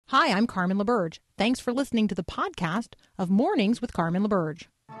Hi, I'm Carmen LaBerge. Thanks for listening to the podcast of Mornings with Carmen LaBerge.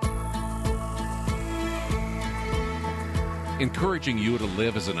 Encouraging you to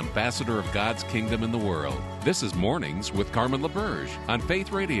live as an ambassador of God's kingdom in the world. This is Mornings with Carmen LaBerge on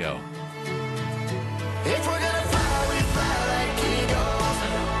Faith Radio. If we're gonna fly, we fly like eagles.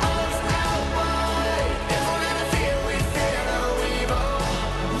 Arms out wide. If we're gonna fear, we fear no evil.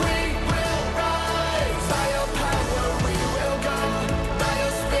 We will rise. By your power, we will go. By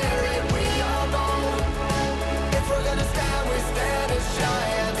your spirit, we are bold. If we're gonna stand, we stand as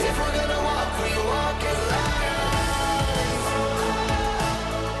giants. If we're gonna walk, we walk as lions.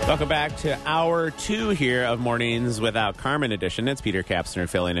 Welcome back to Hour 2 here of Mornings Without Carmen edition. It's Peter Kapsner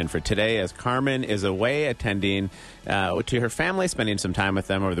filling in for today as Carmen is away attending to her family, spending some time with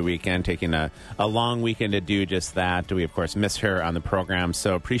them over the weekend, taking a long weekend to do just that. We, of course, miss her on the program,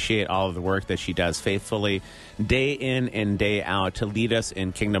 so appreciate all of the work that she does faithfully day in and day out to lead us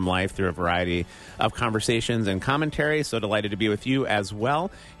in kingdom life through a variety of conversations and commentary. So delighted to be with you as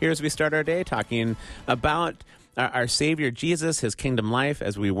well. Here as we start our day talking about our Savior Jesus, his kingdom life,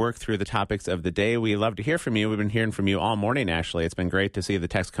 as we work through the topics of the day. We love to hear from you. We've been hearing from you all morning, actually. It's been great to see the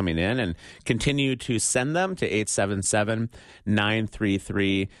text coming in, and continue to send them to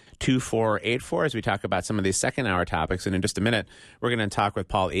 877-933-2484 as we talk about some of these second hour topics. And in just a minute, we're going to talk with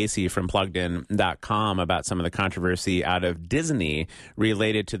Paul Asay from PluggedIn.com about some of the controversy out of Disney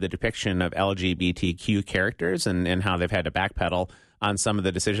related to the depiction of LGBTQ characters and how they've had to backpedal on some of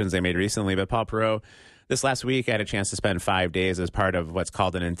the decisions they made recently. But Paul Perot, this last week, I had a chance to spend 5 days as part of what's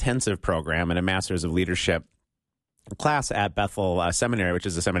called an intensive program and a Master's of Leadership class at Bethel Seminary, which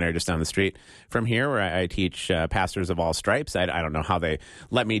is a seminary just down the street from here, where I teach pastors of all stripes. I don't know how they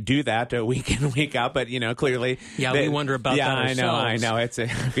let me do that week in, week out, but, clearly. Yeah, we wonder about that ourselves. I know. I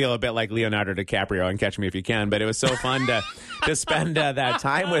feel a bit like Leonardo DiCaprio and Catch Me If You Can, but it was so fun to spend that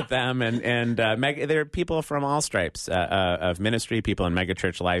time with them. And there are people from all stripes of ministry, people in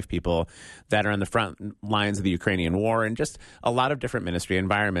megachurch life, people that are on the front lines of the Ukrainian war, and just a lot of different ministry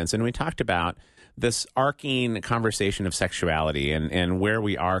environments. And we talked about this arcing conversation of sexuality and where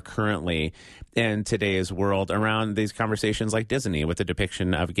we are currently in today's world around these conversations like Disney with the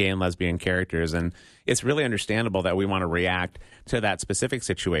depiction of gay and lesbian characters. And it's really understandable that we want to react to that specific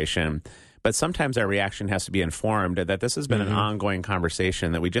situation. But sometimes our reaction has to be informed that this has been an ongoing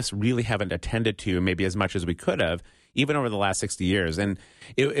conversation that we just really haven't attended to maybe as much as we could have, even over the last 60 years. And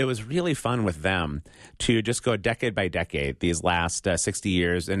it was really fun with them to just go decade by decade these last 60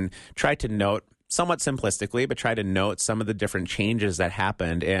 years and try to note, somewhat simplistically, but try to note some of the different changes that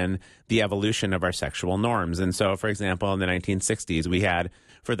happened in the evolution of our sexual norms. And so, for example, in the 1960s, we had,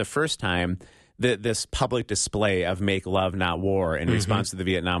 for the first time, this public display of Make Love, Not War in response to the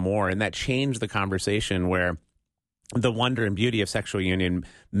Vietnam War. And that changed the conversation where the wonder and beauty of sexual union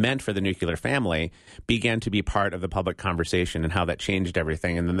meant for the nuclear family began to be part of the public conversation and how that changed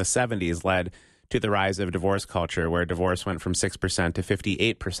everything. And then the 70s led to the rise of divorce culture, where divorce went from 6% to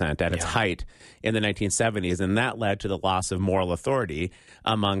 58% at its height in the 1970s. And that led to the loss of moral authority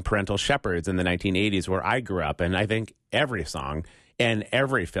among parental shepherds in the 1980s, where I grew up. And I think every song and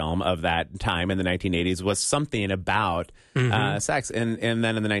every film of that time in the 1980s was something about sex. And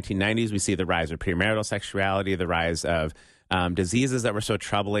then in the 1990s, we see the rise of premarital sexuality, the rise of diseases that were so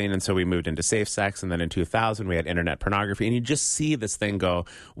troubling, and so we moved into safe sex. And then in 2000, we had internet pornography. And you just see this thing go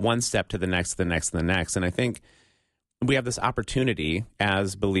one step to the next, the next, the next. And I think we have this opportunity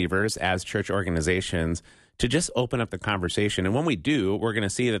as believers, as church organizations, to just open up the conversation. And when we do, we're going to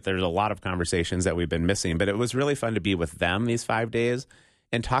see that there's a lot of conversations that we've been missing. But it was really fun to be with them these 5 days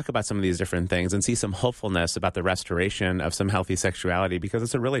and talk about some of these different things and see some hopefulness about the restoration of some healthy sexuality, because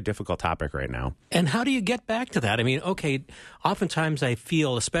it's a really difficult topic right now. And how do you get back to that? I mean, okay, oftentimes I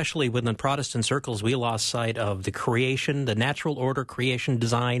feel, especially within Protestant circles, we lost sight of the creation, the natural order, creation,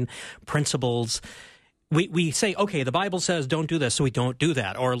 design, principles. We say, okay, the Bible says don't do this, so we don't do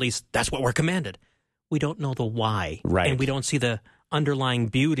that, or at least that's what we're commanded. We don't know the why. Right. And we don't see the underlying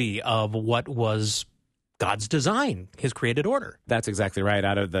beauty of what was God's design, his created order. That's exactly right.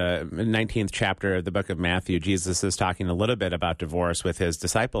 Out of the 19th chapter of the book of Matthew, Jesus is talking a little bit about divorce with his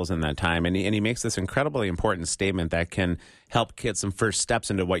disciples in that time. And he makes this incredibly important statement that can help get some first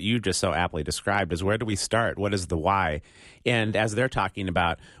steps into what you just so aptly described, is where do we start? What is the why? And as they're talking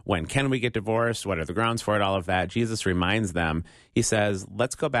about when can we get divorced, what are the grounds for it, all of that, Jesus reminds them, he says,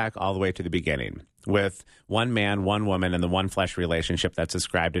 let's go back all the way to the beginning with one man, one woman, and the one flesh relationship that's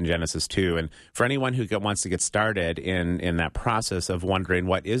described in Genesis 2. And for anyone who wants to get started in that process of wondering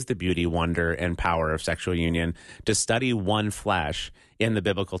what is the beauty, wonder, and power of sexual union, to study one flesh in the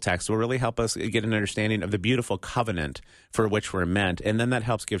biblical text will really help us get an understanding of the beautiful covenant for which we're meant. And then that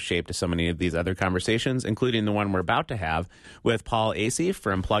helps give shape to so many of these other conversations, including the one we're about to have with Paul Asay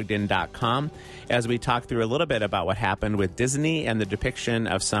from PluggedIn.com, as we talk through a little bit about what happened with Disney and the depiction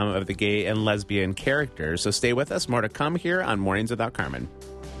of some of the gay and lesbian characters. So stay with us. More to come here on Mornings Without Carmen.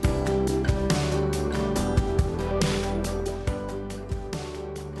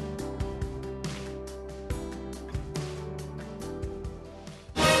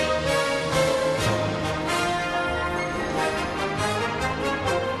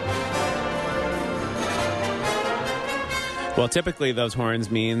 Well, typically those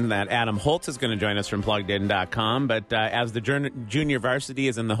horns mean that Adam Holtz is going to join us from PluggedIn.com, but as the junior varsity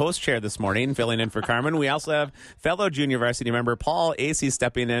is in the host chair this morning, filling in for Carmen, we also have fellow junior varsity member Paul Asay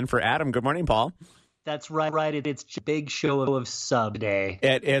stepping in for Adam. Good morning, Paul. That's right. It's a big show of sub day.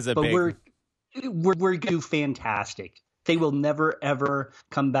 It is a big... But we're going to do fantastic. They will never, ever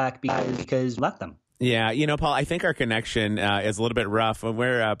come back because let them. Yeah, you know, Paul, I think our connection is a little bit rough. Paul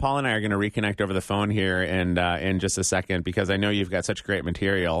and I are going to reconnect over the phone here in just a second, because I know you've got such great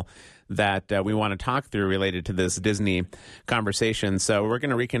material that we want to talk through related to this Disney conversation. So we're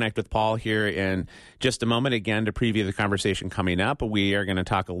going to reconnect with Paul here in just a moment again to preview the conversation coming up. We are going to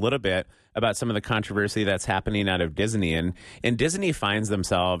talk a little bit about some of the controversy that's happening out of Disney. And Disney finds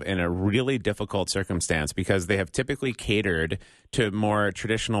themselves in a really difficult circumstance because they have typically catered to more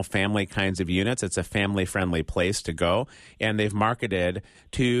traditional family kinds of units. It's a family-friendly place to go. And they've marketed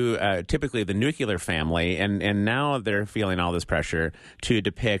to typically the nuclear family. And now they're feeling all this pressure to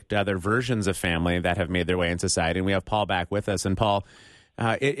depict other versions of family that have made their way in society. And we have Paul back with us. And Paul,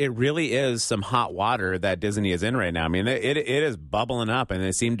 it really is some hot water that Disney is in right now. I mean, it is bubbling up, and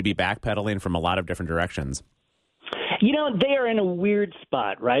they seem to be backpedaling from a lot of different directions. You know, they are in a weird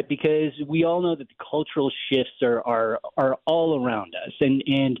spot, right? Because we all know that the cultural shifts are all around us.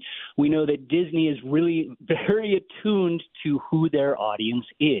 And we know that Disney is really very attuned to who their audience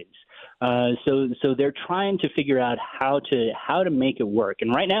is. So they're trying to figure out how to make it work.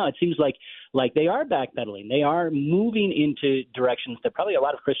 And right now it seems like they are backpedaling. They are moving into directions that probably a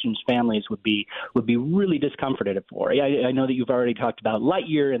lot of Christian families would be really discomforted for. I know that you've already talked about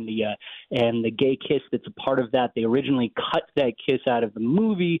Lightyear and the gay kiss that's a part of that. They originally cut that kiss out of the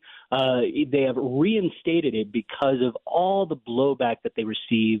movie. They have reinstated it because of all the blowback that they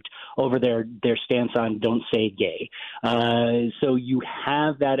received over their stance on Don't Say Gay. So you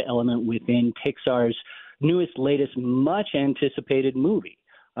have that element within Pixar's latest, much anticipated movie.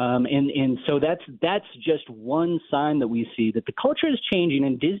 And so that's just one sign that we see that the culture is changing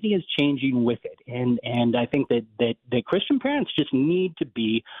and Disney is changing with it. And I think that Christian parents just need to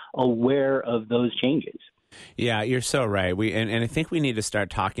be aware of those changes. Yeah, you're so right. And I think we need to start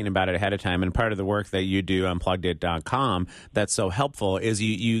talking about it ahead of time. And part of the work that you do on PluggedIt.com that's so helpful is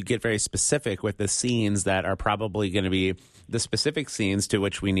you get very specific with the scenes that are probably going to be the specific scenes to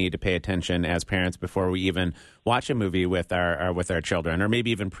which we need to pay attention as parents before we even watch a movie with our children, or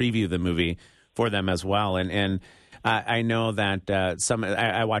maybe even preview the movie for them as well. And I know that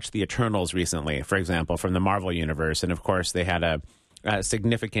I watched The Eternals recently, for example, from the Marvel Universe, and of course they had a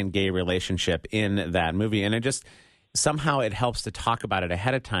significant gay relationship in that movie. And somehow it helps to talk about it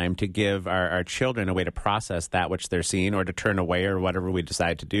ahead of time to give our children a way to process that which they're seeing, or to turn away, or whatever we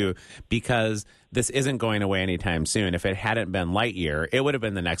decide to do, because this isn't going away anytime soon. If it hadn't been Lightyear, it would have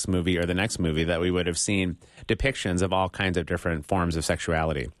been the next movie or the next movie that we would have seen depictions of all kinds of different forms of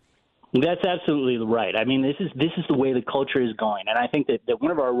sexuality. That's absolutely right. I mean, this is the way the culture is going, and I think that one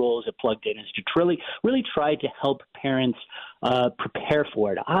of our roles at Plugged In is to really try to help parents prepare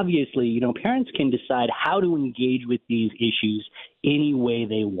for it. Obviously, you know, parents can decide how to engage with these issues any way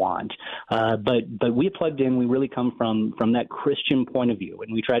they want, but we at Plugged In, we really come from that Christian point of view,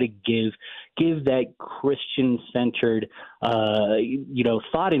 and we try to give that Christian-centered,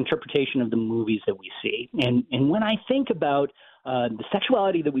 thought interpretation of the movies that we see. And when I think about the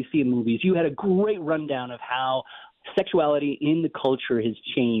sexuality that we see in movies, you had a great rundown of how sexuality in the culture has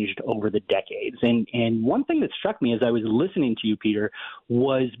changed over the decades. And one thing that struck me as I was listening to you, Peter,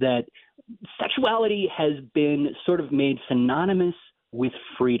 was that sexuality has been sort of made synonymous with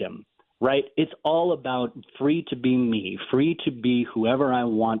freedom, right? It's all about free to be me, free to be whoever I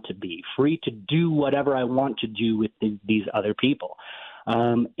want to be, free to do whatever I want to do with these other people.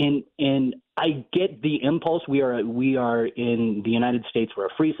 And I get the impulse. We are in the United States. We're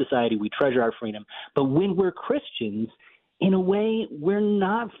a free society. We treasure our freedom. But when we're Christians, in a way, we're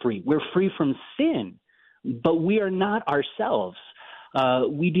not free. We're free from sin, but we are not ourselves.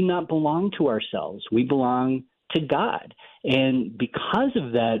 We do not belong to ourselves. We belong to God. And because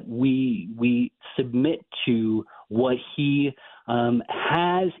of that, we submit to what he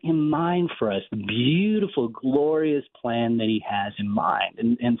has in mind for us, the beautiful, glorious plan that he has in mind.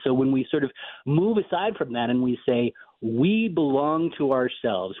 And so when we sort of move aside from that and we say, we belong to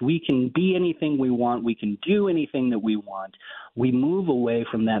ourselves, we can be anything we want, we can do anything that we want, we move away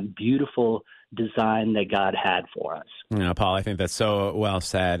from that beautiful design that God had for us. You know, Paul, I think that's so well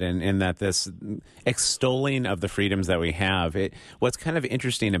said, and in that this extolling of the freedoms that we have, what's kind of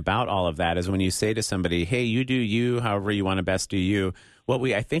interesting about all of that is when you say to somebody, hey, you do you, however you want to best do you,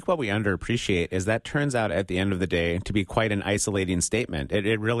 I think what we underappreciate is that turns out at the end of the day to be quite an isolating statement.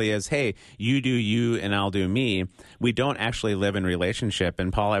 It really is, hey, you do you and I'll do me. We don't actually live in relationship.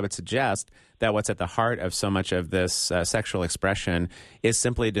 And Paul, I would suggest that what's at the heart of so much of this sexual expression is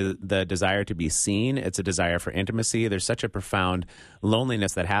simply the desire to be seen. It's a desire for intimacy. There's such a profound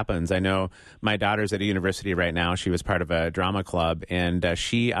loneliness that happens. I know my daughter's at a university right now. She was part of a drama club, and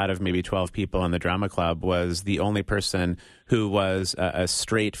she, out of maybe 12 people in the drama club, was the only person who was a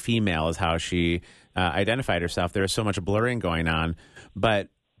straight female, is how she identified herself. There was so much blurring going on, but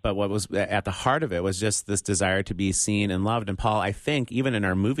what was at the heart of it was just this desire to be seen and loved. And Paul, I think even in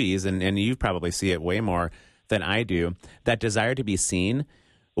our movies, and you probably see it way more than I do, that desire to be seen,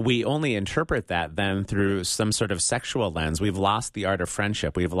 we only interpret that then through some sort of sexual lens. We've lost the art of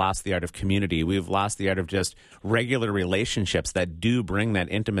friendship. We've lost the art of community. We've lost the art of just regular relationships that do bring that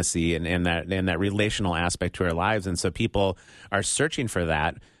intimacy and that relational aspect to our lives. And so people are searching for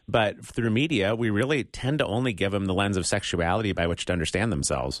that. But through media, we really tend to only give them the lens of sexuality by which to understand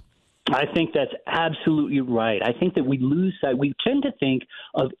themselves. I think that's absolutely right. I think that we lose sight. We tend to think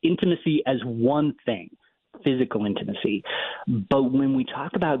of intimacy as one thing, physical intimacy. But when we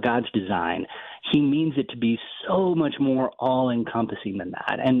talk about God's design, he means it to be so much more all-encompassing than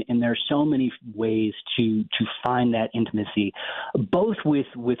that. And there are so many ways to find that intimacy, both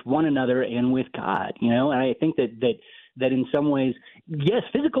with one another and with God. You know, and I think that in some ways, yes,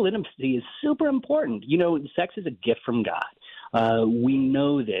 physical intimacy is super important. You know, sex is a gift from God. We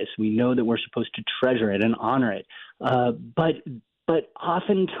know this. We know that we're supposed to treasure it and honor it. But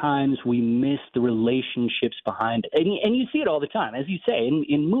oftentimes we miss the relationships behind it. And you see it all the time. As you say,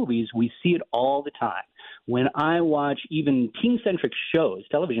 in movies, we see it all the time. When I watch even teen-centric shows,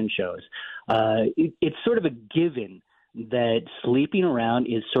 television shows, it's sort of a given that sleeping around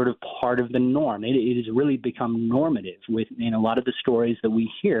is sort of part of the norm. It has really become normative in a lot of the stories that we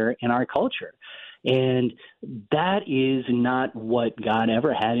hear in our culture. And that is not what God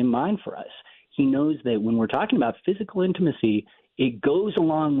ever had in mind for us. He knows that when we're talking about physical intimacy, it goes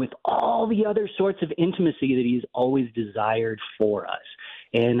along with all the other sorts of intimacy that he's always desired for us.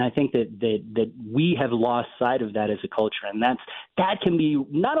 And I think that we have lost sight of that as a culture. And that can be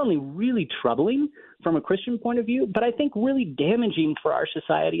not only really troubling from a Christian point of view, but I think really damaging for our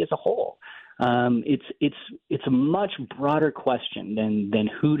society as a whole. It's a much broader question than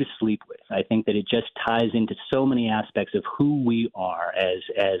who to sleep with. I think that it just ties into so many aspects of who we are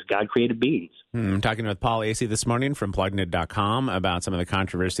as God-created beings. I'm talking with Paul Asay this morning from Plugged.com about some of the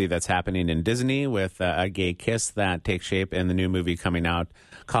controversy that's happening in Disney with a gay kiss that takes shape in the new movie coming out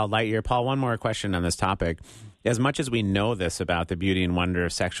called Lightyear. Paul, one more question on this topic. As much as we know this about the beauty and wonder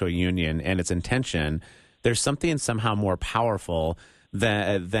of sexual union and its intention, there's something somehow more powerful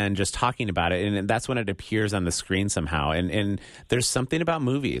than just talking about it. And that's when it appears on the screen somehow. And there's something about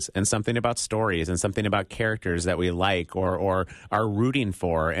movies and something about stories and something about characters that we like or are rooting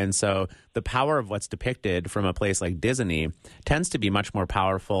for. And so the power of what's depicted from a place like Disney tends to be much more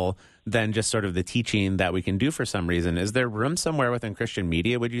powerful than just sort of the teaching that we can do for some reason. Is there room somewhere within Christian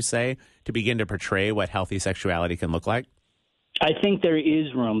media, would you say, to begin to portray what healthy sexuality can look like? I think there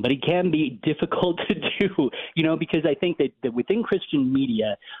is room, but it can be difficult to do, because I think that within Christian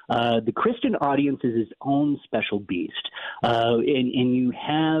media, the Christian audience is its own special beast. And you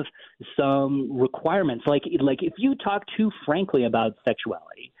have some requirements, like if you talk too frankly about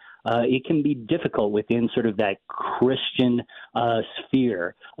sexuality, it can be difficult within sort of that Christian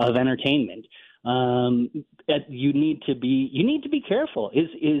sphere of entertainment. You need to be careful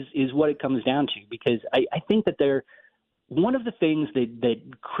is what it comes down to, because I think that one of the things that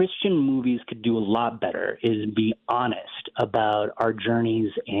Christian movies could do a lot better is be honest about our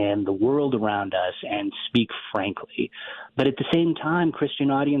journeys and the world around us and speak frankly. But at the same time, Christian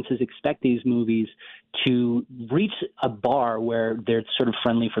audiences expect these movies to reach a bar where they're sort of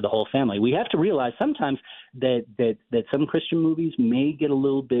friendly for the whole family. We have to realize sometimes that some Christian movies may get a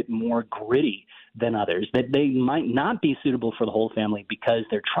little bit more gritty than others, that they might not be suitable for the whole family because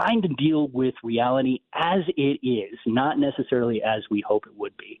they're trying to deal with reality as it is, not necessarily as we hope it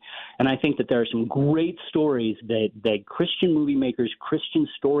would be. And I think that there are some great stories that Christian movie makers, Christian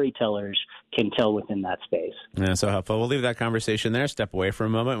storytellers can tell within that space. Yeah, so helpful. We'll leave that conversation there, step away for a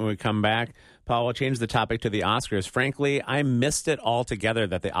moment. When we come back, Paul, we'll change the topic to the Oscars. Frankly, I missed it altogether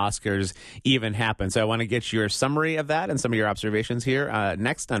that the Oscars even happened. So I want to get your summary of that and some of your observations here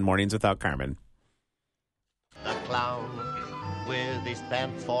next on Mornings Without Carmen. The clown with his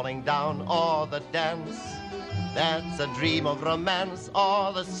pants falling down, or the dance that's a dream of romance,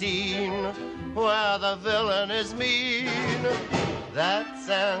 or the scene where the villain is mean. That's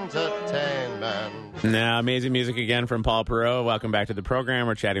entertainment. Now, amazing music again from Paul Perot. Welcome back to the program.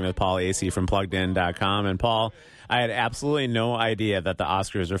 We're chatting with Paul Asay from PluggedIn.com. And Paul, I had absolutely no idea that the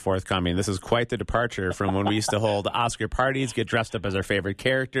Oscars are forthcoming. This is quite the departure from when we used to hold Oscar parties, get dressed up as our favorite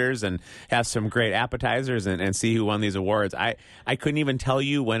characters, and have some great appetizers and see who won these awards. I couldn't even tell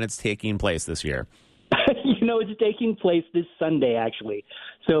you when it's taking place this year. It's taking place this Sunday, actually.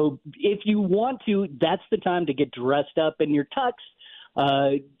 So if you want to, that's the time to get dressed up in your tux.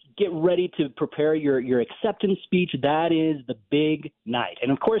 Get ready to prepare your acceptance speech. That is the big night.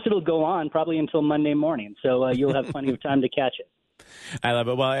 And, of course, it'll go on probably until Monday morning, so you'll have plenty of time to catch it. I love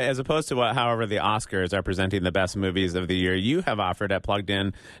it. Well, as opposed to however the Oscars are presenting the best movies of the year, you have offered at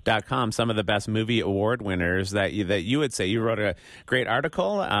PluggedIn.com some of the best movie award winners that you would say. You wrote a great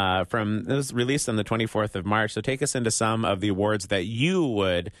article it was released on the 24th of March. So take us into some of the awards that you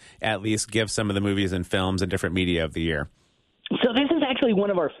would at least give some of the movies and films and different media of the year. So this is actually one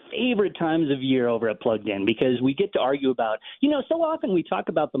of our favorite times of year over at Plugged In because we get to argue about, so often we talk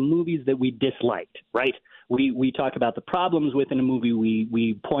about the movies that we disliked, right? We talk about the problems within a movie.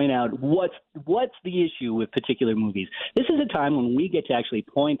 We point out what's the issue with particular movies. This is a time when we get to actually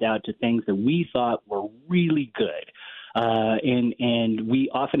point out to things that we thought were really good. And we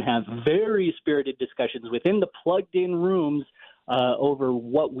often have very spirited discussions within the Plugged In rooms over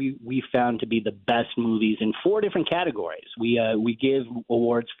what we found to be the best movies in 4 different categories. We give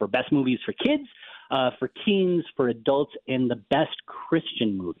awards for best movies for kids, for teens, for adults, and the best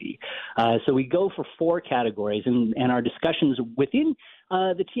Christian movie. So we go for 4 categories, and our discussions within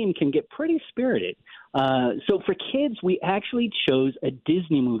the team can get pretty spirited. So for kids, we actually chose a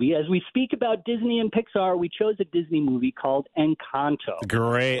Disney movie. As we speak about Disney and Pixar, we chose a Disney movie called Encanto.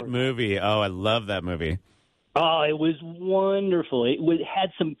 Great movie. Oh, I love that movie. Oh, it was wonderful. It had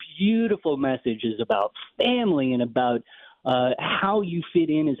some beautiful messages about family and about how you fit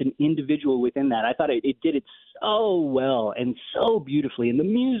in as an individual within that. I thought it did it so well and so beautifully, and the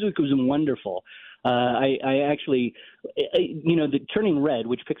music was wonderful. I actually, the Turning Red,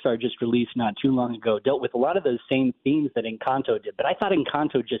 which Pixar just released not too long ago, dealt with a lot of those same themes that Encanto did, but I thought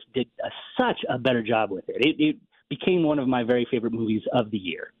Encanto just did such a better job with it. It became one of my very favorite movies of the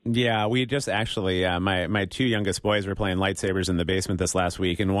year. Yeah, we just actually, my 2 youngest boys were playing lightsabers in the basement this last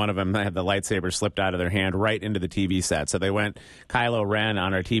week, and one of them had the lightsaber slipped out of their hand right into the TV set. So they went Kylo Ren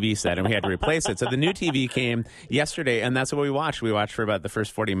on our TV set, and we had to replace it. So the new TV came yesterday, and that's what we watched. We watched for about the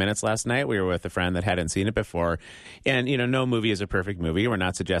first 40 minutes last night. We were with a friend that hadn't seen it before. And, no movie is a perfect movie. We're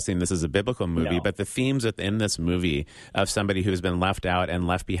not suggesting this is a biblical movie, but the themes within this movie of somebody who's been left out and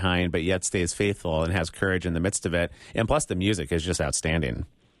left behind, but yet stays faithful and has courage in the midst of it. And plus, the music is just outstanding.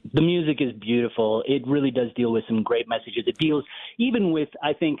 The music is beautiful. It really does deal with some great messages. It deals even with,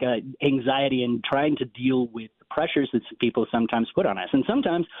 I think, anxiety and trying to deal with the pressures that people sometimes put on us. And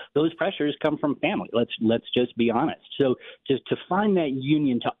sometimes those pressures come from family. Let's just be honest. So just to find that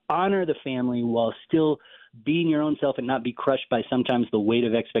union, to honor the family while still being your own self and not be crushed by sometimes the weight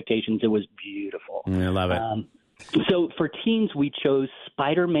of expectations, it was beautiful. I love it. So for teens, we chose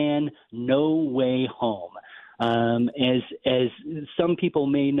Spider-Man No Way Home. As some people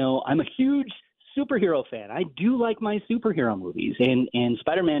may know, I'm a huge superhero fan. I do like my superhero movies, and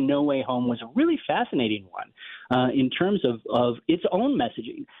Spider-Man No Way Home was a really fascinating one in terms of its own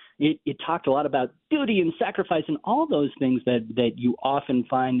messaging. It talked a lot about duty and sacrifice and all those things that you often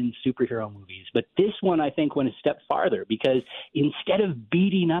find in superhero movies. But this one, I think, went a step farther because instead of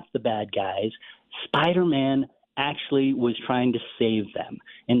beating up the bad guys, Spider-Man actually was trying to save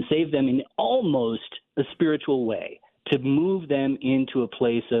them in almost a spiritual way, to move them into a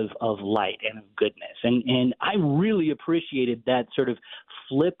place of light and of goodness. And I really appreciated that sort of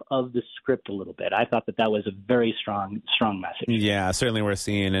flip of the script a little bit. I thought that was a very strong message. Yeah, certainly worth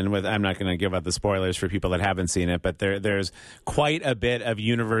seeing. And I'm not going to give out the spoilers for people that haven't seen it, but there's quite a bit of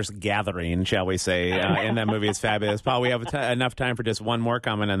universe gathering, shall we say, in that movie. It's fabulous. Paul, we have enough time for just one more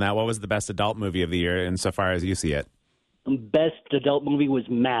comment on that. What was the best adult movie of the year insofar as you see it? Best adult movie was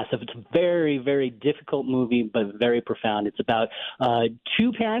Massive. It's a very, very difficult movie, but very profound. It's about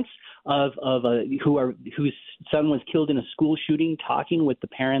 2 parents of whose son was killed in a school shooting, talking with the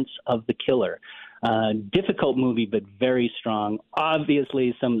parents of the killer. Difficult movie, but very strong.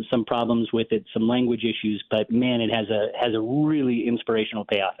 Obviously, some problems with it, some language issues, but man, it has a really inspirational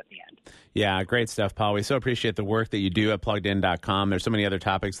payoff at the end. Yeah, great stuff, Paul. We so appreciate the work that you do at pluggedin.com. There's so many other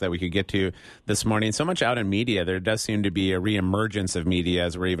topics that we could get to this morning. So much out in media. There does seem to be a reemergence of media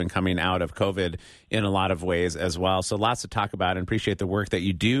as we're even coming out of COVID in a lot of ways as well. So lots to talk about, and appreciate the work that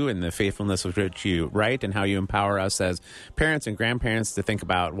you do and the faithfulness with which you write and how you empower us as parents and grandparents to think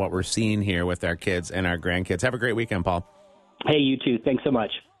about what we're seeing here with our kids and our grandkids. Have a great weekend, Paul. Hey, you too. Thanks so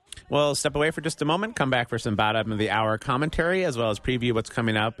much. We'll step away for just a moment, come back for some bottom of the hour commentary, as well as preview what's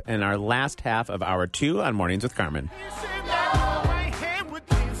coming up in our last half of Hour 2 on Mornings with Carmen.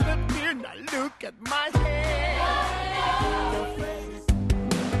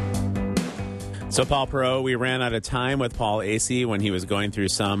 So, Paul Perot, we ran out of time with Paul Asay when he was going through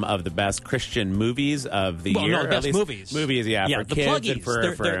some of the best Christian movies of the year. No, the best movies. Movies, yeah, for the kids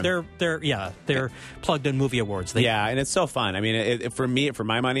pluggies. and They're plugged-in movie awards. And it's so fun. I mean, for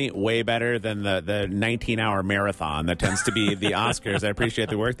my money, way better than the 19-hour marathon that tends to be the Oscars. I appreciate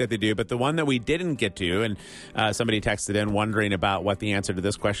the work that they do, but the one that we didn't get to, and somebody texted in wondering about what the answer to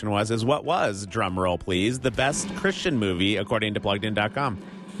this question was, is what was, drum roll please, the best Christian movie according to pluggedin.com?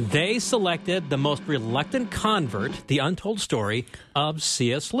 They selected The Most Reluctant Convert, The Untold Story of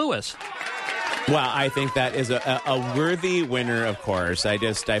C.S. Lewis. Well, I think that is a worthy winner, of course. I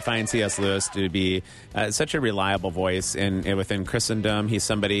find C.S. Lewis to be such a reliable voice within Christendom. He's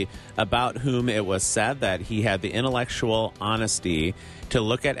somebody about whom it was said that he had the intellectual honesty to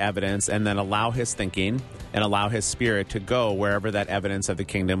look at evidence and then allow his thinking and allow his spirit to go wherever that evidence of the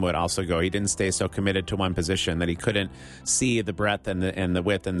kingdom would also go. He didn't stay so committed to one position that he couldn't see the breadth and the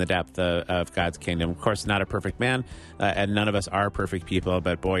width and the depth of God's kingdom. Of course, not a perfect man, and none of us are perfect people,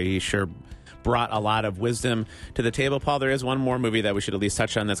 but boy, he sure brought a lot of wisdom to the table. Paul, there is one more movie that we should at least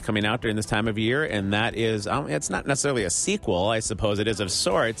touch on that's coming out during this time of year, and that is, it's not necessarily a sequel, I suppose it is of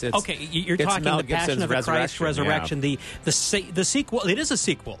sorts. You're talking Mel The Passion Gibson's of the Christ, Resurrection, yeah. the sequel. It is a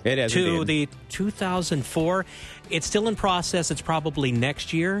sequel it is, to indeed. the 2004. It's still in process. It's probably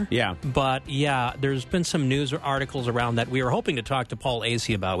next year. Yeah. But, yeah, there's been some news or articles around that we were hoping to talk to Paul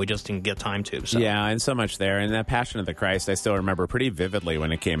Asay about. We just didn't get time to. So. Yeah, and so much there. And that Passion of the Christ, I still remember pretty vividly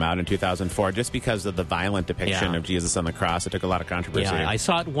when it came out in 2004, just because of the violent depiction of Jesus on the cross. It took a lot of controversy. Yeah, I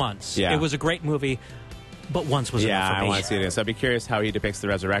saw it once. Yeah. It was a great movie. But once was enough for me. Yeah, I want to see it. So I'd be curious how he depicts the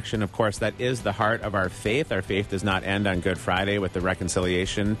resurrection. Of course, that is the heart of our faith. Our faith does not end on Good Friday with the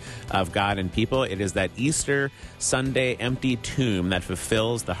reconciliation of God and people. It is that Easter Sunday empty tomb that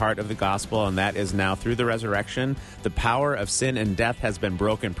fulfills the heart of the gospel, and that is now through the resurrection. The power of sin and death has been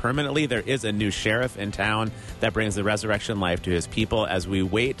broken permanently. There is a new sheriff in town that brings the resurrection life to his people as we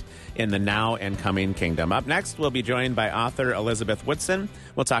wait in the now and coming kingdom. Up next, we'll be joined by author Elizabeth Woodson.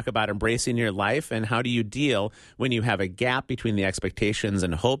 We'll talk about embracing your life and how do you deal when you have a gap between the expectations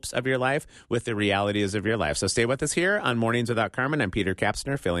and hopes of your life with the realities of your life. So stay with us here on Mornings Without Carmen. I'm Peter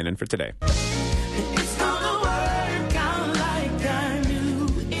Kapsner, filling in for today. It's gonna work out like I knew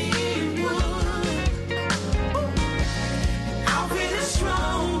it would. I'll be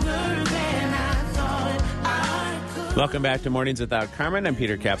stronger than I thought I could. Welcome back to Mornings Without Carmen. I'm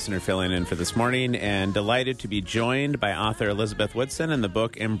Peter Kapsner, filling in for this morning, and delighted to be joined by author Elizabeth Woodson in the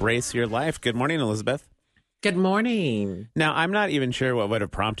book Embrace Your Life. Good morning, Elizabeth. Good morning. Now, I'm not even sure what would have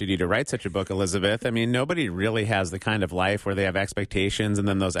prompted you to write such a book, Elizabeth. I mean, nobody really has the kind of life where they have expectations and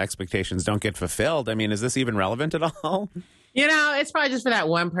then those expectations don't get fulfilled. I mean, is this even relevant at all? You know, it's probably just for that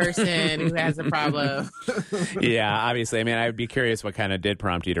one person who has a problem. Yeah, obviously. I mean, I would be curious what kind of did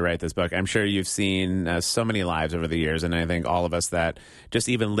prompt you to write this book. I'm sure you've seen so many lives over the years, and I think all of us that just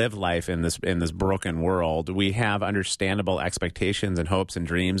even live life in this broken world, we have understandable expectations and hopes and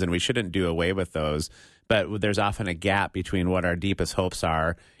dreams, and we shouldn't do away with those. But there's often a gap between what our deepest hopes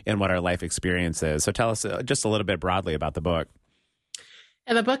are and what our life experience is. So tell us just a little bit broadly about the book.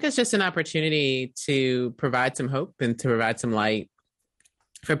 And the book is just an opportunity to provide some hope and to provide some light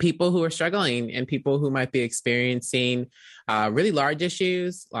for people who are struggling and people who might be experiencing really large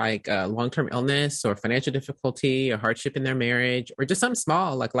issues like long-term illness or financial difficulty or hardship in their marriage, or just something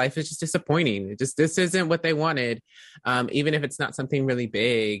small like life is just disappointing. This isn't what they wanted, even if it's not something really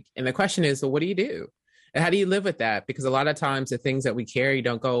big. And the question is, well, what do you do? And how do you live with that? Because a lot of times the things that we carry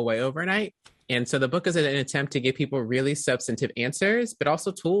don't go away overnight. And so the book is an attempt to give people really substantive answers, but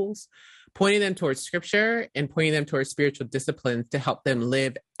also tools, pointing them towards scripture and pointing them towards spiritual disciplines to help them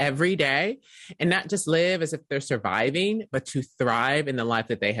live every day and not just live as if they're surviving, but to thrive in the life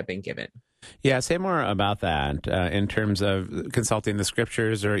that they have been given. Yeah, say more about that in terms of consulting the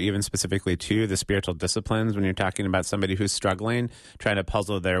scriptures or even specifically to the spiritual disciplines when you're talking about somebody who's struggling, trying to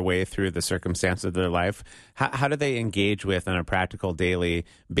puzzle their way through the circumstances of their life. How do they engage with, on a practical daily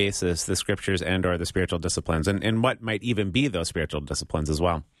basis, the scriptures and or the spiritual disciplines? And what might even be those spiritual disciplines as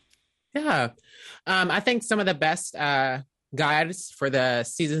well? Yeah. I think some of the best guides for the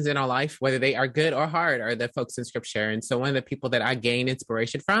seasons in our life, whether they are good or hard, are the folks in scripture. And so one of the people that I gain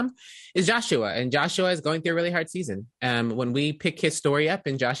inspiration from is Joshua. And Joshua is going through a really hard season. When we pick his story up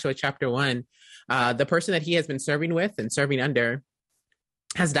in Joshua chapter 1, the person that he has been serving with and serving under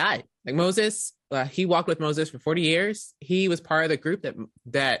has died. Like Moses, he walked with Moses for 40 years. He was part of the group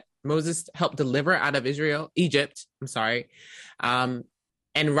that Moses helped deliver out of Egypt.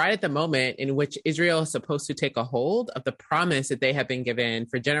 And right at the moment in which Israel is supposed to take a hold of the promise that they have been given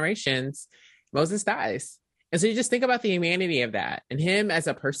for generations, Moses dies. And so you just think about the humanity of that and him as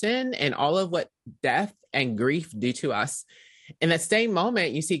a person and all of what death and grief do to us. In that same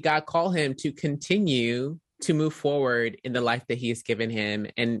moment, you see God call him to continue to move forward in the life that he has given him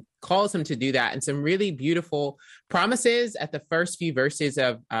and calls him to do that. And some really beautiful promises at the first few verses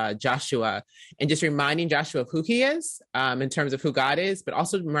of Joshua, and just reminding Joshua of who he is in terms of who God is, but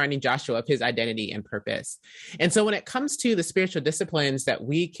also reminding Joshua of his identity and purpose. And so when it comes to the spiritual disciplines that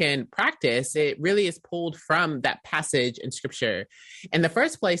we can practice, it really is pulled from that passage in scripture. And the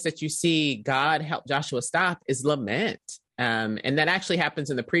first place that you see God help Joshua stop is lament. And that actually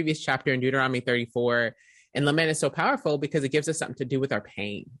happens in the previous chapter in Deuteronomy 34. And lament is so powerful because it gives us something to do with our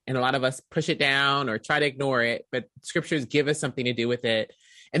pain. And a lot of us push it down or try to ignore it, but scriptures give us something to do with it.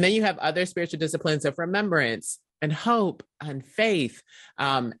 And then you have other spiritual disciplines of remembrance and hope and faith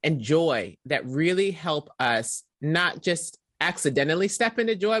and joy that really help us not just accidentally step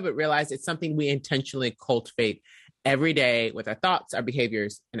into joy, but realize it's something we intentionally cultivate every day with our thoughts, our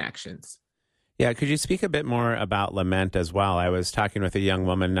behaviors, and actions. Yeah, could you speak a bit more about lament as well? I was talking with a young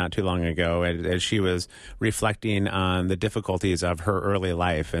woman not too long ago as she was reflecting on the difficulties of her early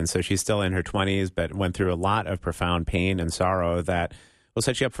life. And so she's still in her 20s, but went through a lot of profound pain and sorrow that will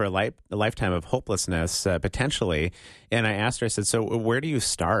set you up for a lifetime of hopelessness, potentially. And I asked her, I said, so where do you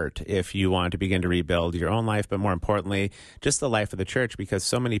start if you want to begin to rebuild your own life, but more importantly, just the life of the church? Because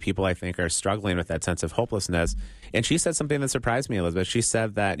so many people, I think, are struggling with that sense of hopelessness. And she said something that surprised me, Elizabeth. She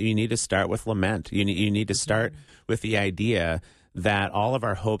said that you need to start with lament. You need to start with the idea that all of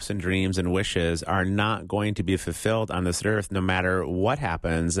our hopes and dreams and wishes are not going to be fulfilled on this earth no matter what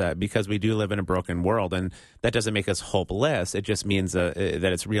happens, because we do live in a broken world. And that doesn't make us hopeless. It just means that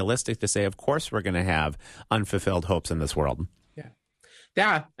it's realistic to say, of course, we're going to have unfulfilled hopes in this world.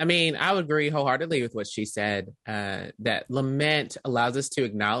 Yeah. I mean, I would agree wholeheartedly with what she said, that lament allows us to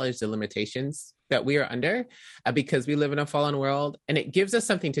acknowledge the limitations that we are under because we live in a fallen world, and it gives us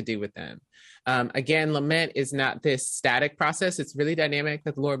something to do with them. Again, lament is not this static process. It's really dynamic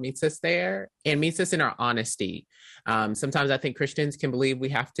that the Lord meets us there and meets us in our honesty. Sometimes I think Christians can believe we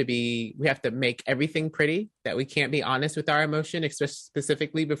have to make everything pretty, that we can't be honest with our emotion,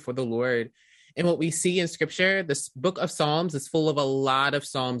 specifically before the Lord. And what we see in scripture, this book of Psalms is full of a lot of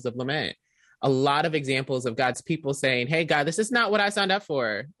Psalms of lament, a lot of examples of God's people saying, hey, God, this is not what I signed up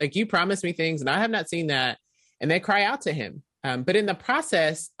for. Like, you promised me things and I have not seen that. And they cry out to him. But in the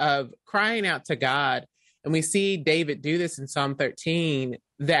process of crying out to God, and we see David do this in Psalm 13,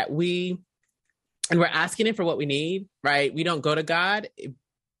 that we're asking him for what we need, right? We don't go to God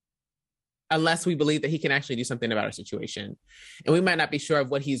unless we believe that he can actually do something about our situation. And we might not be sure of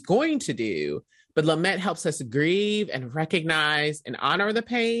what he's going to do, but lament helps us grieve and recognize and honor the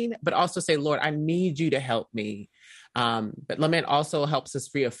pain, but also say, Lord, I need you to help me. But lament also helps us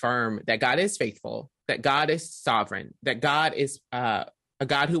reaffirm that God is faithful, that God is sovereign, that God is a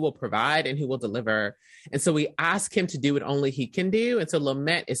God who will provide and who will deliver. And so we ask him to do what only he can do. And so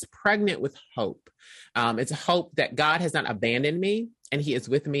lament is pregnant with hope. It's a hope that God has not abandoned me and he is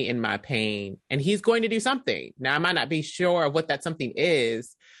with me in my pain and he's going to do something. Now, I might not be sure of what that something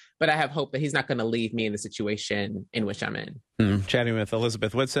is, but I have hope that he's not going to leave me in the situation in which I'm in. Chatting with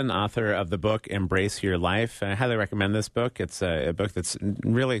Elizabeth Woodson, author of the book Embrace Your Life. I highly recommend this book. It's a book that's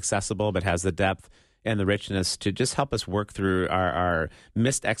really accessible, but has the depth and the richness to just help us work through our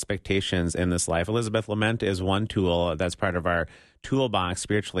missed expectations in this life. Elizabeth, lament is one tool that's part of our toolbox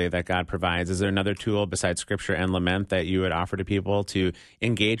spiritually that God provides. Is there another tool besides scripture and lament that you would offer to people to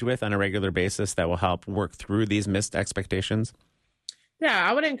engage with on a regular basis that will help work through these missed expectations? Yeah,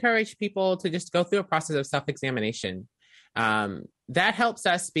 I would encourage people to just go through a process of self-examination. That helps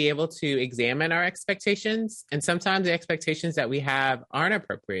us be able to examine our expectations. And sometimes the expectations that we have aren't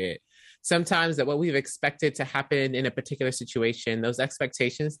appropriate. sometimes that what we've expected to happen in a particular situation, those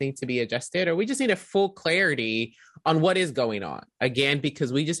expectations need to be adjusted, or we just need a full clarity on what is going on. Again,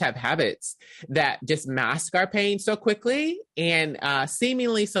 because we just have habits that just mask our pain so quickly and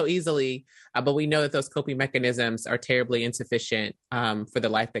seemingly so easily, but we know that those coping mechanisms are terribly insufficient for the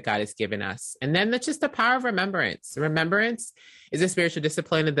life that God has given us. And then that's just the power of remembrance. Remembrance is a spiritual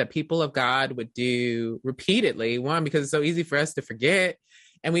discipline that people of God would do repeatedly. One, because it's so easy for us to forget,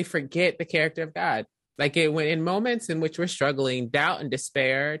 and we forget the character of God. Like when in moments in which we're struggling, doubt and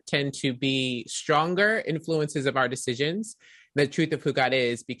despair tend to be stronger influences of our decisions, the truth of who God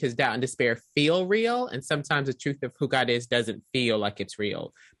is, because doubt and despair feel real. And sometimes the truth of who God is doesn't feel like it's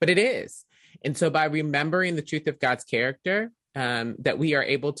real, but it is. And so by remembering the truth of God's character, that we are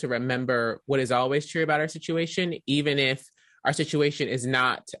able to remember what is always true about our situation, even if our situation is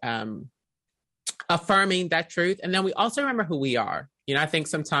not affirming that truth. And then we also remember who we are. You know, I think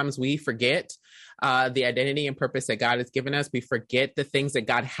sometimes we forget the identity and purpose that God has given us. We forget the things that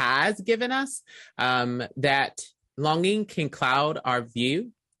God has given us, that longing can cloud our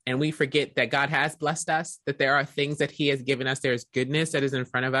view. And we forget that God has blessed us, that there are things that he has given us. There is goodness that is in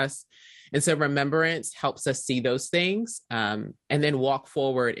front of us. And so remembrance helps us see those things and then walk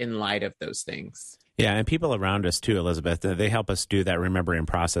forward in light of those things. Yeah, and people around us too, Elizabeth, they help us do that remembering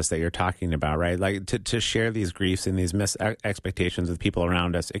process that you're talking about, right? Like to share these griefs and these expectations with people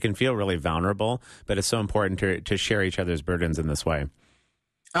around us. It can feel really vulnerable, but it's so important to share each other's burdens in this way.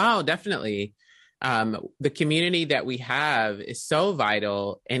 Oh, definitely. The community that we have is so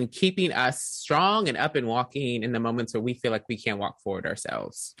vital in keeping us strong and up and walking in the moments where we feel like we can't walk forward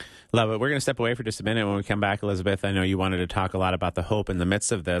ourselves. Love it. We're going to step away for just a minute. When we come back, Elizabeth, I know you wanted to talk a lot about the hope in the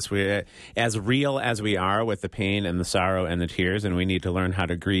midst of this. We're as real as we are with the pain and the sorrow and the tears, and we need to learn how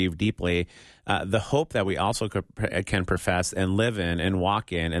to grieve deeply. The hope that we also can profess and live in and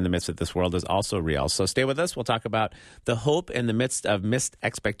walk in the midst of this world is also real. So stay with us. We'll talk about the hope in the midst of missed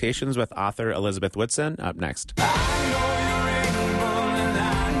expectations with author Elizabeth Woodson up next.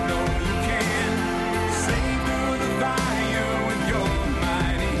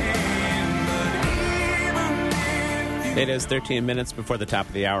 It is 13 minutes before the top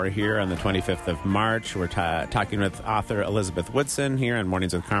of the hour here on the 25th of March. We're talking with author Elizabeth Woodson here on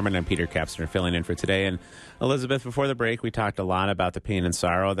Mornings with Carmen. I'm Peter Kapsner filling in for today. And Elizabeth, before the break, we talked a lot about the pain and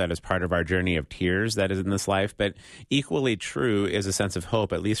sorrow that is part of our journey of tears that is in this life. But equally true is a sense of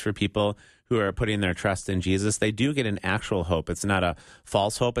hope, at least for people who are putting their trust in Jesus. They do get an actual hope. It's not a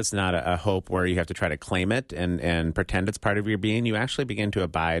false hope. It's not a hope where you have to try to claim it and pretend it's part of your being. You actually begin to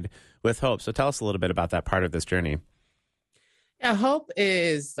abide with hope. So tell us a little bit about that part of this journey. Yeah, hope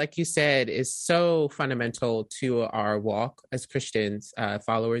is, like you said, is so fundamental to our walk as Christians,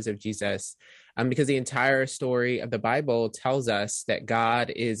 followers of Jesus, because the entire story of the Bible tells us that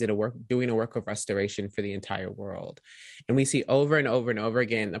God is doing a work of restoration for the entire world. And we see over and over and over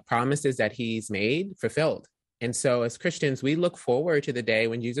again the promises that he's made fulfilled. And so as Christians, we look forward to the day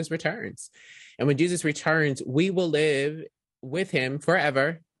when Jesus returns. And when Jesus returns, we will live with him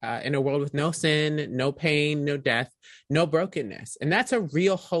forever. In a world with no sin, no pain, no death, no brokenness. And that's a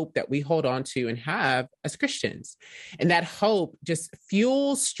real hope that we hold on to and have as Christians. And that hope just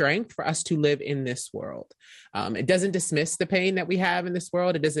fuels strength for us to live in this world. It doesn't dismiss the pain that we have in this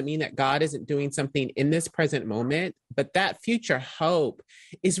world. It doesn't mean that God isn't doing something in this present moment, but that future hope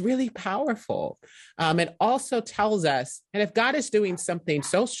is really powerful. It also tells us, and if God is doing something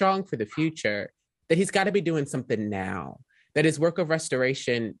so strong for the future, that he's got to be doing something now. That his work of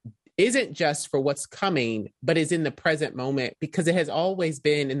restoration isn't just for what's coming, but is in the present moment, because it has always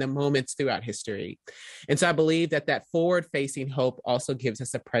been in the moments throughout history. And so I believe that forward-facing hope also gives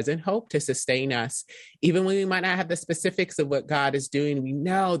us a present hope to sustain us. Even when we might not have the specifics of what God is doing, we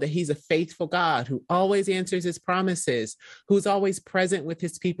know that he's a faithful God who always answers his promises, who's always present with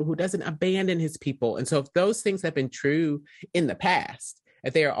his people, who doesn't abandon his people. And so if those things have been true in the past,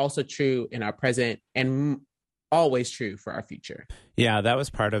 that they are also true in our present and always true for our future. Yeah, that was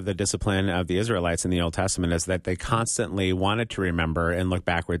part of the discipline of the Israelites in the Old Testament, is that they constantly wanted to remember and look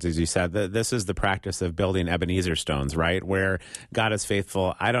backwards, as you said. This is the practice of building Ebenezer stones, right? Where God is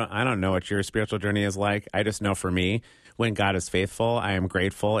faithful. I don't know what your spiritual journey is like. I just know for me, when God is faithful, I am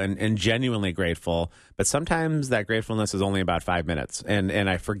grateful and genuinely grateful. But sometimes that gratefulness is only about 5 minutes, and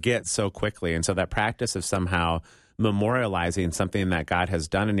I forget so quickly. And so that practice of somehow memorializing something that God has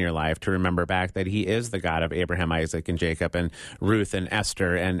done in your life, to remember back that he is the God of Abraham, Isaac, and Jacob, and Ruth, and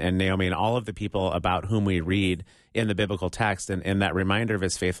Esther, and Naomi, and all of the people about whom we read in the biblical text. And that reminder of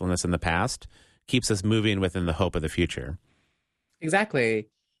his faithfulness in the past keeps us moving within the hope of the future. Exactly.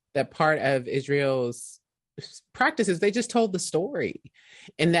 That part of Israel's practices, they just told the story,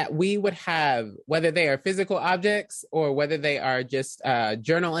 and that we would have, whether they are physical objects or whether they are just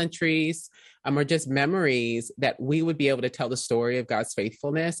journal entries or just memories, that we would be able to tell the story of God's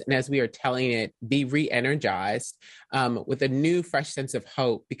faithfulness. And as we are telling it, be re-energized with a new, fresh sense of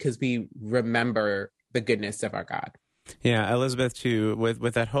hope because we remember the goodness of our God. Yeah, Elizabeth, too,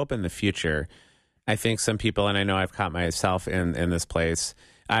 with that hope in the future, I think some people, and I know I've caught myself in this place,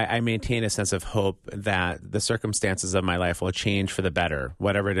 I maintain a sense of hope that the circumstances of my life will change for the better,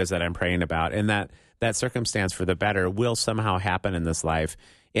 whatever it is that I'm praying about, and that circumstance for the better will somehow happen in this life.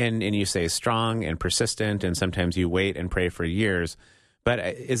 And you say strong and persistent, and sometimes you wait and pray for years. But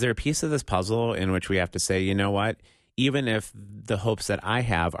is there a piece of this puzzle in which we have to say, you know what? Even if the hopes that I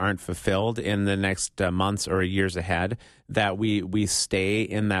have aren't fulfilled in the next months or years ahead, that we stay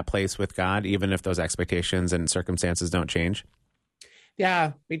in that place with God, even if those expectations and circumstances don't change?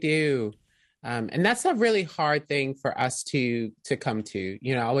 Yeah, we do. And that's a really hard thing for us to come to.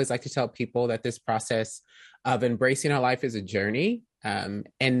 You know, I always like to tell people that this process of embracing our life is a journey.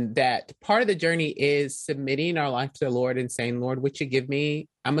 And that part of the journey is submitting our life to the Lord and saying, Lord, what you give me,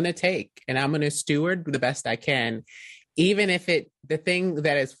 I'm going to take, and I'm going to steward the best I can. Even if the thing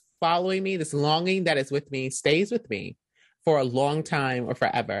that is following me, this longing that is with me, stays with me for a long time or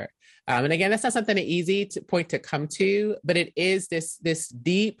forever. And again, that's not something easy to come to, but it is this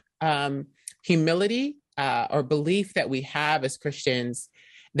deep humility or belief that we have as Christians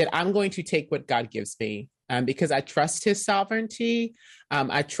that I'm going to take what God gives me. Because I trust his sovereignty.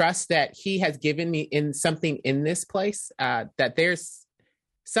 I trust that he has given me in something in this place, that there's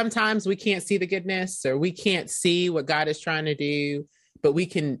sometimes we can't see the goodness or we can't see what God is trying to do, but we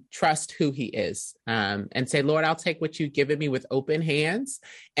can trust who he is and say, Lord, I'll take what you've given me with open hands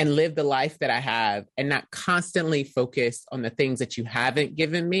and live the life that I have and not constantly focus on the things that you haven't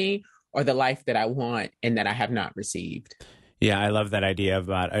given me or the life that I want and that I have not received. Yeah, I love that idea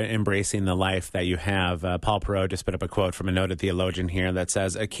about embracing the life that you have. Paul Perot just put up a quote from a noted theologian here that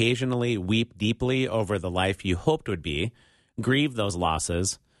says, occasionally weep deeply over the life you hoped would be, grieve those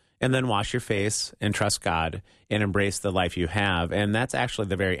losses, and then wash your face and trust God and embrace the life you have. And that's actually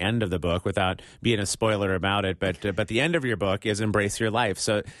the very end of the book, without being a spoiler about it. But the end of your book is embrace your life.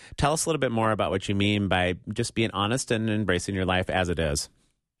 So tell us a little bit more about what you mean by just being honest and embracing your life as it is.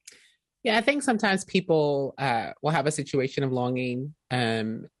 Yeah, I think sometimes people will have a situation of longing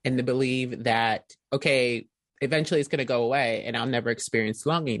and they believe that, okay, eventually it's going to go away and I'll never experience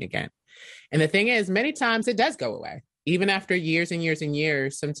longing again. And the thing is, many times it does go away. Even after years and years and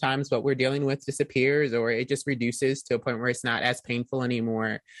years, sometimes what we're dealing with disappears or it just reduces to a point where it's not as painful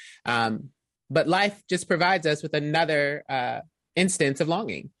anymore. But life just provides us with another instance of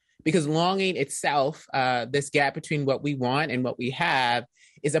longing, because longing itself, this gap between what we want and what we have,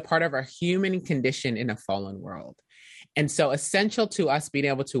 is a part of our human condition in a fallen world. And so essential to us being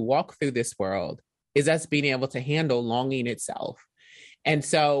able to walk through this world is us being able to handle longing itself. And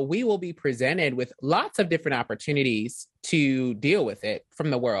so we will be presented with lots of different opportunities to deal with it from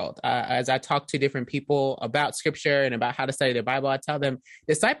the world. As I talk to different people about scripture and about how to study the Bible, I tell them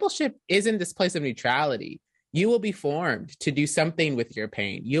discipleship isn't this place of neutrality. You will be formed to do something with your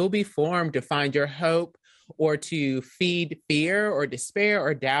pain. You'll be formed to find your hope or to feed fear or despair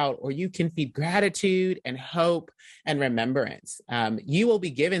or doubt, or you can feed gratitude and hope and remembrance. You will be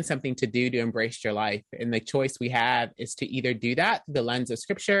given something to do to embrace your life. And the choice we have is to either do that through the lens of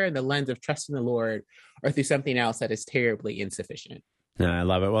scripture and the lens of trusting the Lord, or through something else that is terribly insufficient. I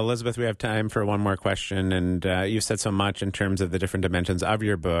love it. Well, Elizabeth, we have time for one more question, and you've said so much in terms of the different dimensions of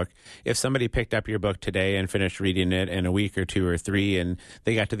your book. If somebody picked up your book today and finished reading it in a week or two or three, and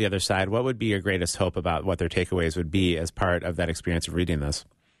they got to the other side, what would be your greatest hope about what their takeaways would be as part of that experience of reading this?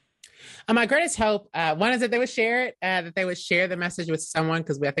 My greatest hope, one is that they would share it, that they would share the message with someone,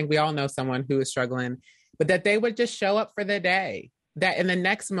 because I think we all know someone who is struggling, but that they would just show up for the day. That in the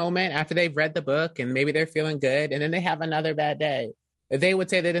next moment, after they've read the book and maybe they're feeling good, and then they have another bad day, they would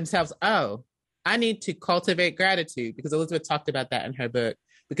say to themselves, oh, I need to cultivate gratitude, because Elizabeth talked about that in her book,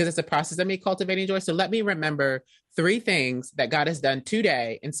 because it's a process of me cultivating joy. So let me remember 3 things that God has done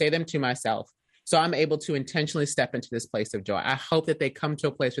today and say them to myself, so I'm able to intentionally step into this place of joy. I hope that they come to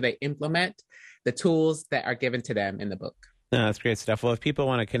a place where they implement the tools that are given to them in the book. No, that's great stuff. Well, if people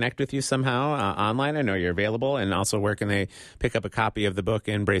want to connect with you somehow online, I know you're available. And also, where can they pick up a copy of the book,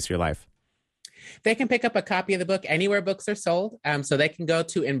 Embrace Your Life? They can pick up a copy of the book anywhere books are sold. So they can go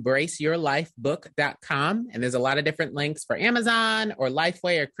to embraceyourlifebook.com. And there's a lot of different links for Amazon or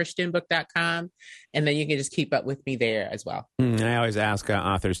Lifeway or christianbook.com. And then you can just keep up with me there as well. I always ask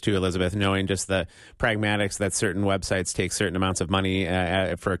authors too, Elizabeth, knowing just the pragmatics that certain websites take certain amounts of money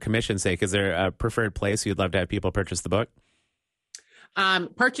for commission's sake. Is there a preferred place you'd love to have people purchase the book?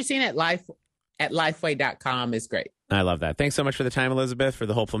 Purchasing at Lifeway.com is great. I love that. Thanks so much for the time, Elizabeth, for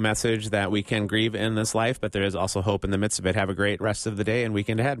the hopeful message that we can grieve in this life, but there is also hope in the midst of it. Have a great rest of the day and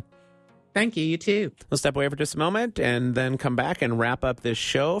weekend ahead. Thank you. You too. We'll step away for just a moment and then come back and wrap up this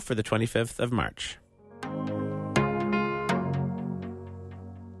show for the 25th of March.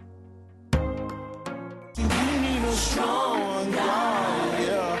 We need a strong God,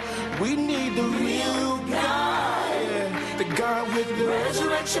 yeah. We need the real God, yeah. The God with the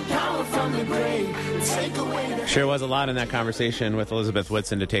resurrection power from the grave. Take away the... Sure was a lot in that conversation with Elizabeth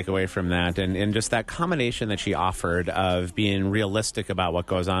Whitson to take away from that. And just that combination that she offered of being realistic about what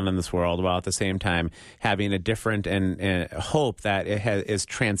goes on in this world while at the same time having a different and hope that it is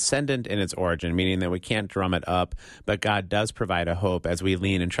transcendent in its origin, meaning that we can't drum it up, but God does provide a hope as we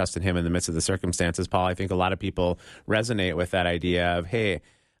lean and trust in him in the midst of the circumstances. Paul, I think a lot of people resonate with that idea of, hey,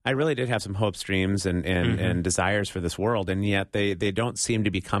 I really did have some hope streams and desires for this world, and yet they don't seem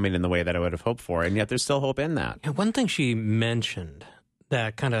to be coming in the way that I would have hoped for, and yet there's still hope in that. And one thing she mentioned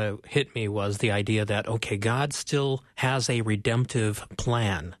that kind of hit me was the idea that, okay, God still has a redemptive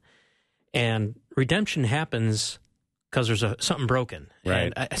plan, and redemption happens because there's something broken.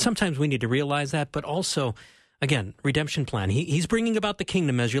 Right. And sometimes we need to realize that, but also, again, redemption plan. He's bringing about the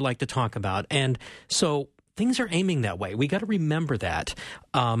kingdom, as you like to talk about, and so things are aiming that way. We got to remember that,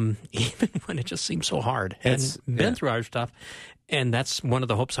 even when it just seems so hard. And been through our stuff, and that's one of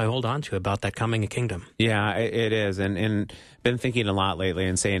the hopes I hold on to about that coming kingdom. Yeah, it is, and been thinking a lot lately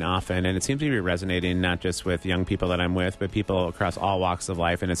and saying often, and it seems to be resonating not just with young people that I'm with, but people across all walks of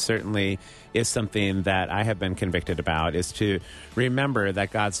life, and it certainly is something that I have been convicted about, is to remember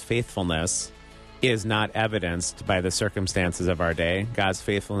that God's faithfulness is not evidenced by the circumstances of our day. God's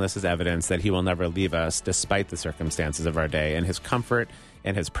faithfulness is evidence that he will never leave us despite the circumstances of our day. And his comfort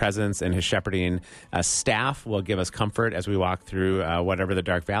and his presence and his shepherding staff will give us comfort as we walk through whatever the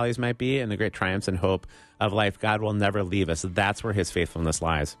dark valleys might be and the great triumphs and hope of life. God will never leave us. That's where his faithfulness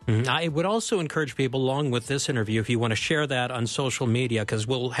lies. I would also encourage people, along with this interview, if you want to share that on social media, because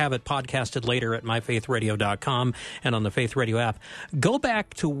we'll have it podcasted later at myfaithradio.com and on the Faith Radio app. Go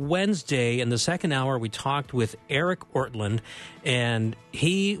back to Wednesday. In the second hour, we talked with Eric Ortland, and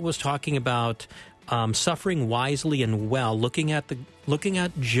he was talking about suffering wisely and well, looking at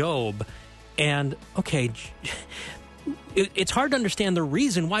Job, and okay, it's hard to understand the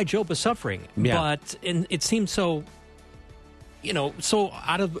reason why Job was suffering, but it seems so, so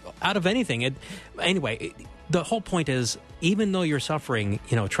out of anything. Anyway, the whole point is, even though you're suffering,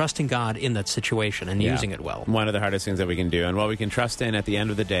 trusting God in that situation and using it well. One of the hardest things that we can do, and what we can trust in at the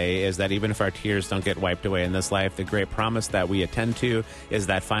end of the day, is that even if our tears don't get wiped away in this life, the great promise that we attend to is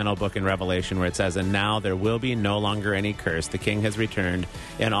that final book in Revelation where it says, "And now there will be no longer any curse. The King has returned,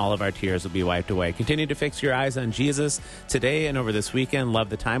 and all of our tears will be wiped away." Continue to fix your eyes on Jesus today and over this weekend. Love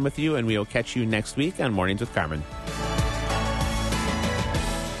the time with you, and we will catch you next week on Mornings with Carmen.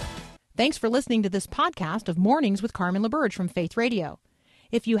 Thanks for listening to this podcast of Mornings with Carmen LaBerge from Faith Radio.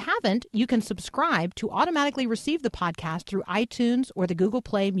 If you haven't, you can subscribe to automatically receive the podcast through iTunes or the Google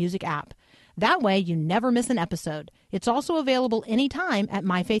Play Music app. That way, you never miss an episode. It's also available anytime at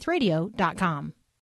myfaithradio.com.